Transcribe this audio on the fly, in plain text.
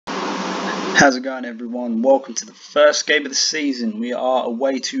How's it going, everyone? Welcome to the first game of the season. We are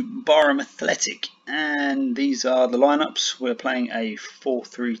away to Barham Athletic, and these are the lineups. We're playing a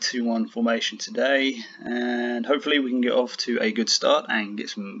 4-3-2-1 formation today, and hopefully we can get off to a good start and get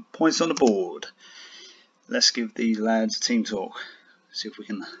some points on the board. Let's give these lads a team talk. See if we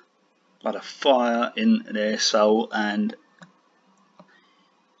can light a fire in their soul and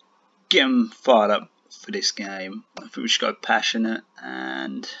get them fired up for this game. I think we should go passionate,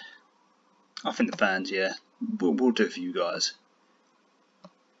 and I think the fans, yeah, we'll do it for you guys.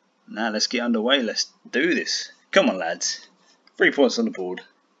 Now let's get underway. Let's do this. Come on, lads. 3 points on the board.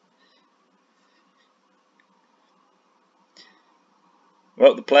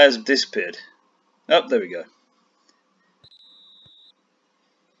 Well, the players have disappeared. Oh, there we go.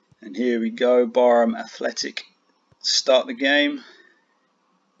 And here we go. Barham Athletic start the game.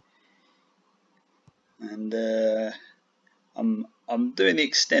 And I'm doing the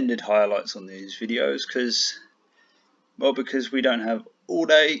extended highlights on these videos because we don't have all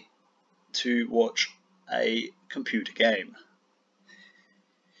day to watch a computer game.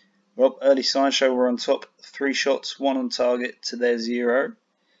 Well, early signs show we're on top. 3 shots, 1 on target to their 0.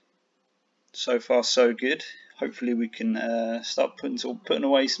 So far, so good. Hopefully, we can start putting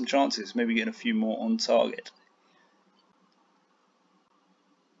away some chances. Maybe get a few more on target.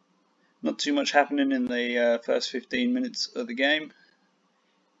 Not too much happening in the first 15 minutes of the game.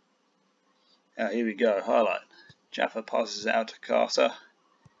 Here we go, highlight. Jaffa passes it out to Carter.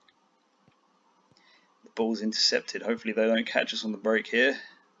 The ball's intercepted. Hopefully they don't catch us on the break here.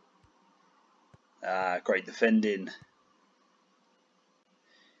 Great defending.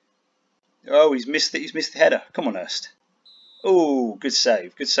 Oh, he's missed it. He's missed the header. Come on, Hurst. Oh, good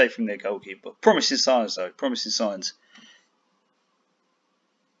save. Good save from their goalkeeper. Promising signs, though. Promising signs.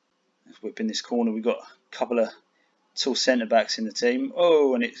 Let's whip in this corner. We've got a couple of tall centre-backs in the team.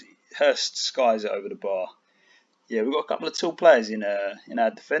 Oh, and Hurst skies it over the bar. Yeah, we've got a couple of tall players in our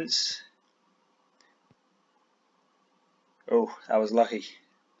defence. Oh, that was lucky.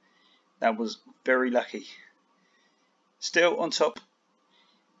 That was very lucky. Still on top.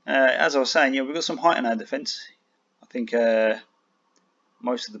 As I was saying, yeah, we've got some height in our defence. I think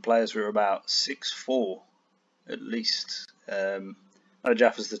most of the players were about 6'4", at least.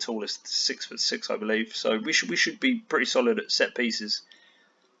 Jaffa's the tallest, 6'6", I believe. So we should be pretty solid at set pieces.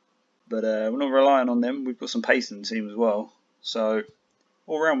 But we're not relying on them. We've got some pace in the team as well. So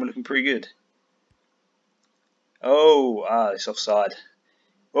all around we're looking pretty good. Oh, it's offside.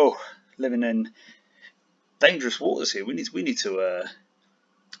 Oh, living in dangerous waters here. We need to.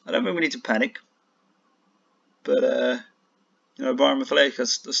 I don't think we need to panic. But you know, Barham Athletic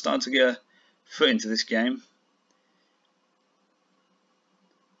is starting to get a foot into this game.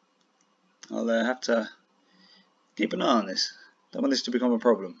 I'll have to keep an eye on this. Don't want this to become a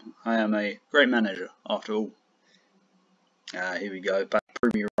problem. I am a great manager, after all. Here we go. Back,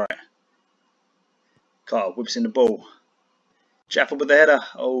 prove me right. Carl whips in the ball. Jaffa with the header.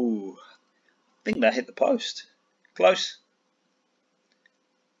 Oh, I think that hit the post. Close.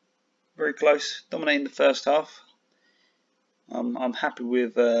 Very close. Dominating the first half. I'm happy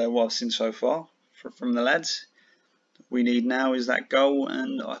with what I've seen so far from the lads. What we need now is that goal,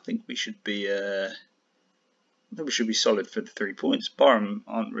 and I think we should be. I think we should be solid for the 3 points. Barham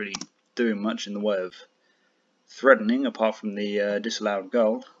aren't really doing much in the way of threatening, apart from the disallowed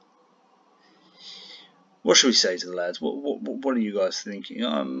goal. What should we say to the lads? What are you guys thinking?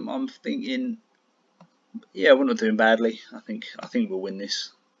 I'm thinking, yeah, we're not doing badly. I think we'll win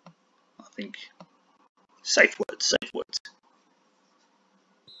this. I think safe words.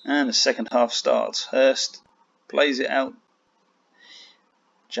 And the second half starts. Hurst plays it out.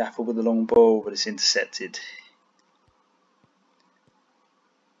 Jaffa with the long ball, but it's intercepted.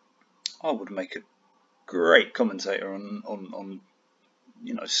 I would make a great commentator on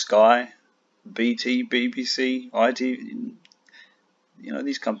you know, Sky, BT, BBC, IT. You know,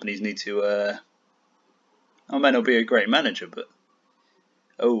 these companies need to. I may not be a great manager, but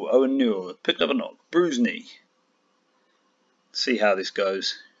Owen Newell picked up a knock, bruised knee. See how this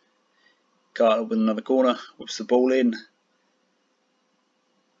goes. Carter with another corner, whips the ball in.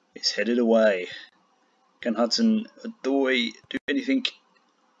 It's headed away. Can Hudson Odoi do anything?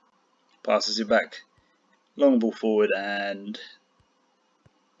 Passes it back. Long ball forward, and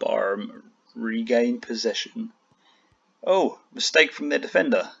Barham regain possession. Oh, mistake from their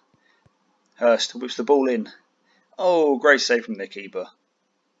defender. Hurst whips the ball in. Oh, great save from their keeper.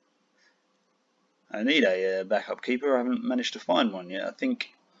 I need a backup keeper. I haven't managed to find one yet.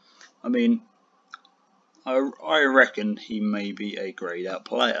 I reckon he may be a greyed out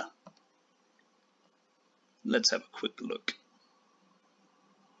player. Let's have a quick look.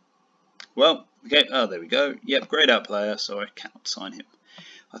 Well, okay. Oh, there we go. Yep, greyed out player, so I cannot sign him.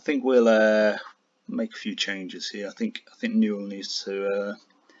 I think we'll make a few changes here. I think Newell needs to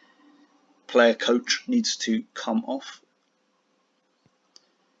player coach needs to come off,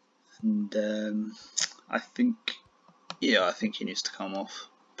 and I think he needs to come off.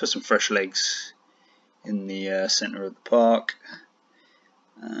 Put some fresh legs in the centre of the park,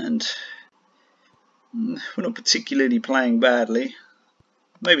 and we're not particularly playing badly.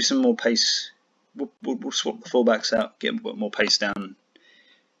 Maybe some more pace. We'll swap the fullbacks out, get a bit more pace down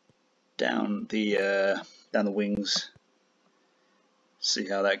the wings. See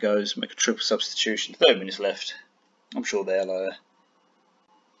how that goes. Make a triple substitution. 30 minutes left. I'm sure they'll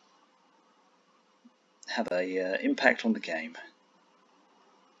have a impact on the game.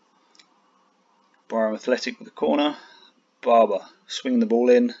 Barham Athletic with the corner. Barber swinging the ball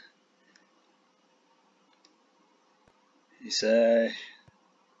in. He's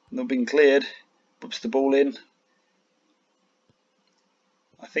not been cleared. Puts the ball in.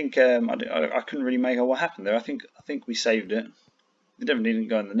 I think I couldn't really make out what happened there. I think we saved it. It definitely didn't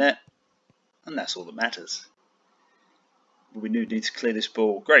go in the net, and that's all that matters. But we do need to clear this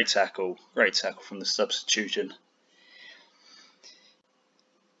ball. Great tackle from the substitution.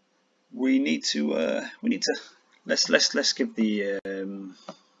 We need to let's give the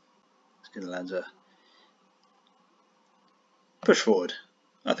lads a push forward.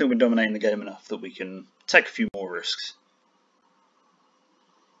 I think we're dominating the game enough that we can take a few more risks.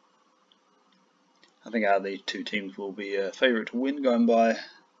 I think out of the two teams will be a favourite to win, going by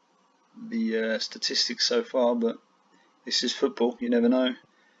the statistics so far, but this is football, you never know.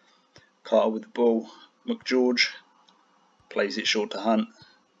 Carter with the ball. McGeorge plays it short to Hunt.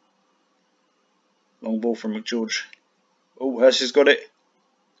 Long ball from McGeorge. Oh, Hurst has got it.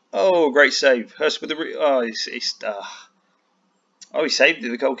 Oh, great save. Hurst with the... he saved it.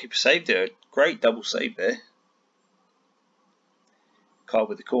 The goalkeeper saved it. Great double save there. Carter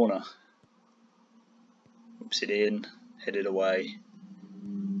with the corner. Whips it in. Headed away.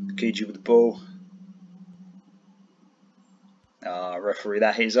 Kiji with the ball. Referee,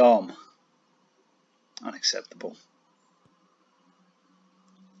 that hit his arm. Unacceptable.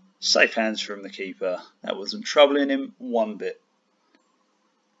 Safe hands from the keeper. That wasn't troubling him one bit.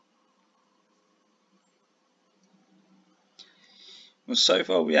 Well, so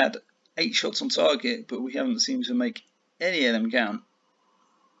far we had 8 shots on target, but we haven't seemed to make any of them count.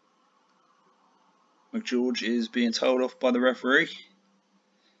 McGeorge is being told off by the referee.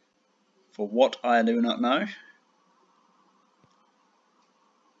 For what, I do not know.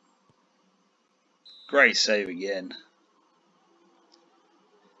 Great save again.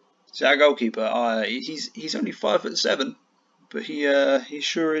 So our goalkeeper, he's only 5'7", but he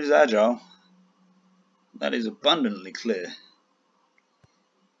sure is agile. That is abundantly clear.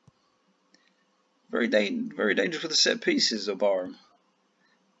 Very dangerous for the set pieces of Barham.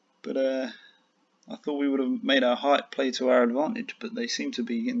 But I thought we would have made our height play to our advantage, but they seem to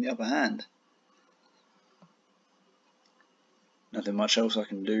be in the upper hand. Nothing much else I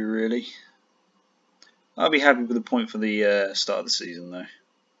can do really. I'll be happy with the point for the start of the season though.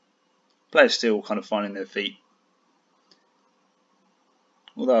 Players still kind of finding their feet.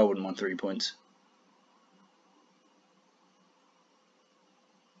 Although I wouldn't mind 3 points.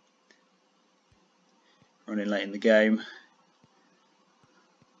 Running late in the game.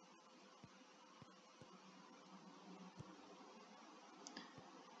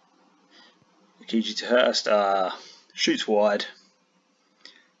 Akiji to Hurst. Shoots wide.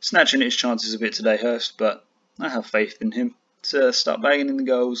 Snatching at his chances a bit today, Hurst, but I have faith in him to start bagging in the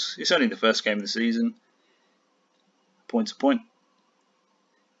goals. It's only the first game of the season. Point to point.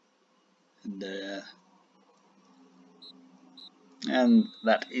 And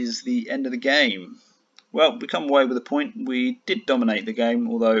that is the end of the game. Well, we come away with a point. We did dominate the game,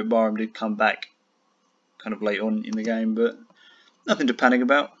 although Barham did come back kind of late on in the game, but nothing to panic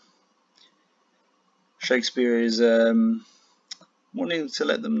about. Shakespeare is wanting to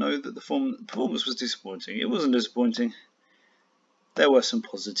let them know that the performance was disappointing. It wasn't disappointing. There were some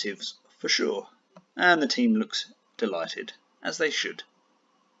positives for sure, and the team looks delighted, as they should.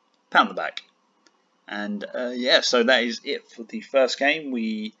 Pound the back. And yeah, so that is it for the first game.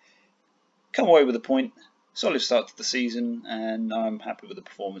 We come away with a point, solid start to the season, and I'm happy with the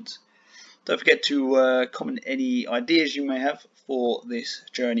performance. Don't forget to comment any ideas you may have for this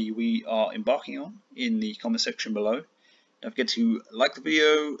journey we are embarking on in the comment section below. Don't forget to like the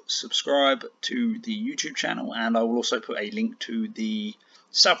video, subscribe to the YouTube channel, and I will also put a link to the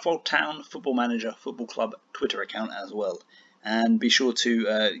Southwold Town Football Manager Football Club Twitter account as well. And be sure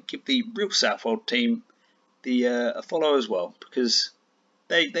to give the real Southwold team a follow as well, because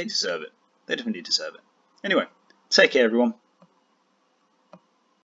they deserve it. They definitely deserve it. Anyway, take care everyone.